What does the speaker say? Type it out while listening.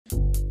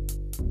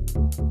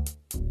There's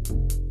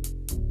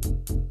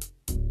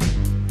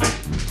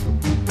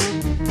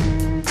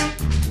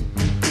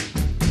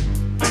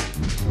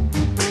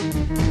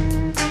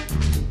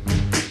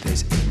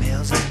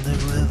emails in the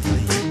river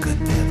you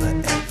could never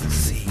ever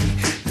see.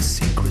 The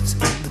secrets in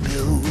the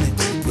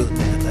buildings you will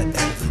never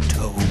ever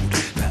told.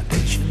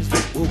 Foundations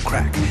that will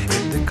crack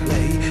in the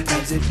clay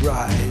as it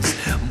rise.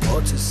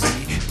 More to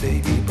see,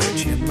 baby,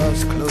 but you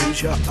must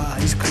close your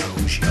eyes.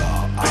 Close your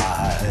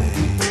eyes.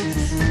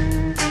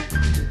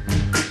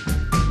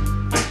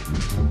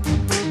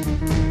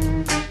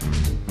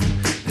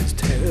 There's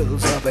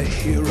tales of a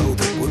hero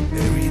that were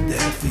buried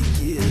there for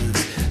years.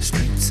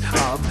 Streets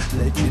of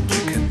legend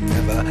you can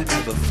never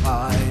ever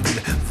find.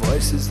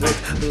 Voices that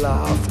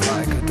laugh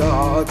like a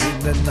dog in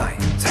the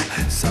night.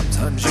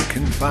 Sometimes you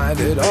can find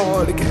it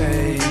all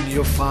again.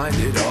 You'll find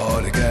it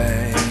all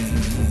again.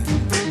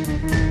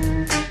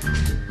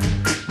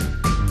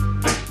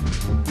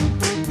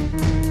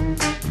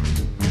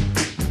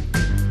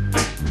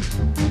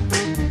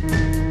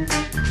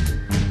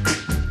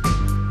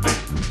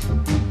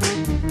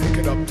 Pick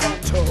it up,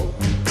 Tonto.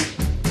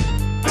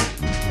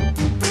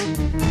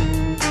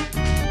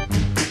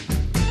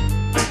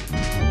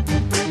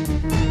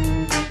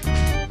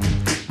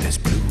 There's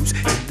blues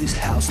in this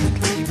house that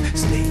leave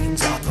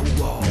stains on the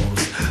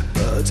walls.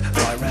 Birds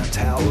fly round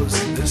towers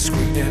and they're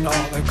screening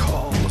all their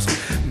calls.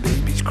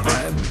 Babies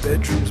cry in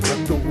bedrooms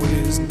but the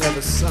wind's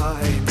never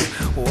signed.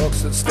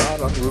 Walks that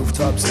start on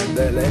rooftops and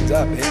they'll end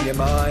up in your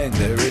mind.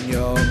 They're in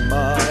your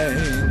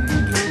mind.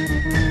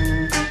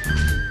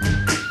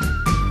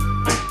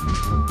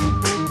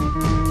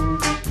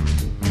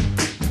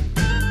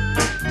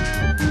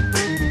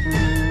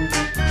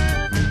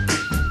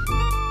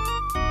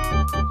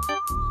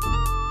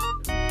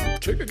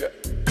 Check again.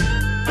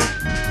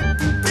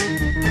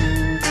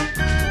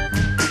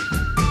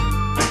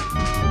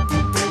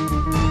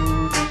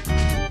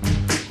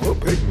 Well,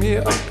 pick me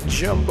up,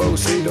 jumbo,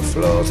 see the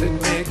floors hit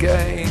me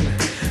again.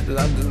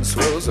 London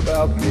swirls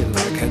about me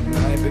like a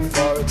 9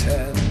 before a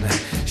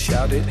 10.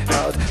 Shout it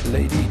out,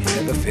 lady,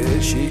 never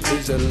fear, she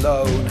is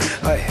alone.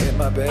 I hear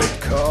my bed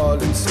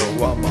calling, so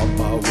I'm on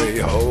my way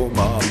home.